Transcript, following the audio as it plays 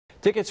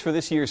Tickets for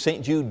this year's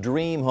St. Jude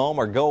Dream Home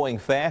are going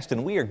fast,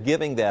 and we are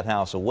giving that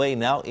house away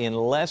now in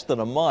less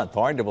than a month.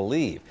 Hard to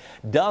believe.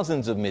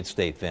 Dozens of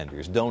mid-state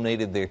vendors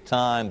donated their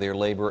time, their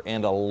labor,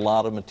 and a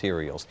lot of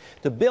materials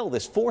to build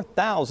this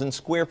 4,000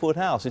 square foot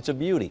house. It's a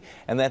beauty,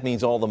 and that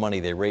means all the money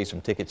they raise from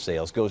ticket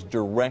sales goes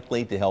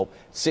directly to help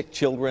sick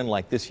children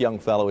like this young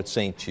fellow at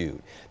St.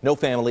 Jude. No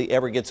family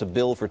ever gets a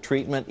bill for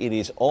treatment. It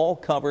is all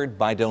covered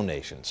by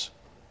donations.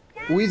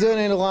 We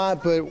donate a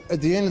lot, but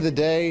at the end of the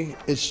day,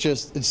 it's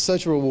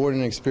such a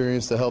rewarding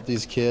experience to help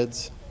these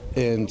kids.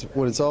 And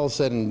when it's all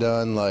said and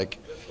done,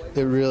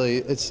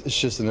 it's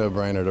just a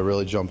no-brainer to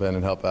really jump in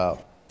and help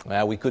out.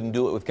 We couldn't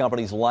do it with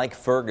companies like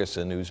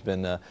Ferguson, who's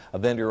been a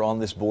vendor on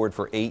this board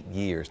for 8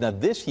 years. Now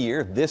this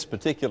year, this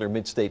particular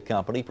mid-state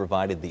company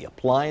provided the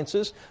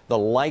appliances, the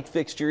light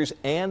fixtures,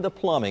 and the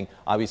plumbing.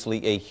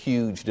 Obviously a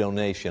huge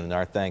donation, and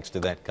our thanks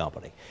to that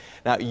company.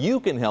 Now you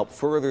can help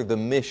further the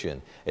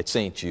mission at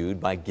St. Jude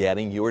by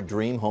getting your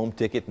dream home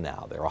ticket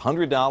now. They're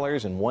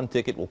 $100, and one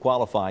ticket will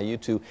qualify you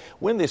to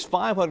win this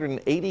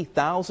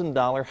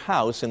 $580,000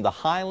 house in the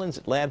Highlands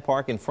at Ladd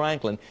Park in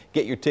Franklin.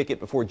 Get your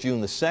ticket before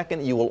June the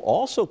 2nd. You will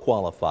also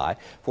qualify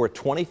for a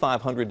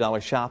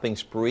 $2,500 shopping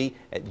spree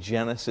at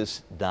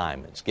Genesis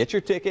Diamonds. Get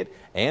your ticket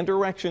and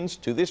directions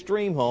to this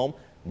dream home.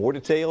 More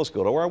details,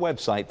 go to our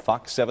website,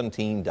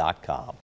 fox17.com.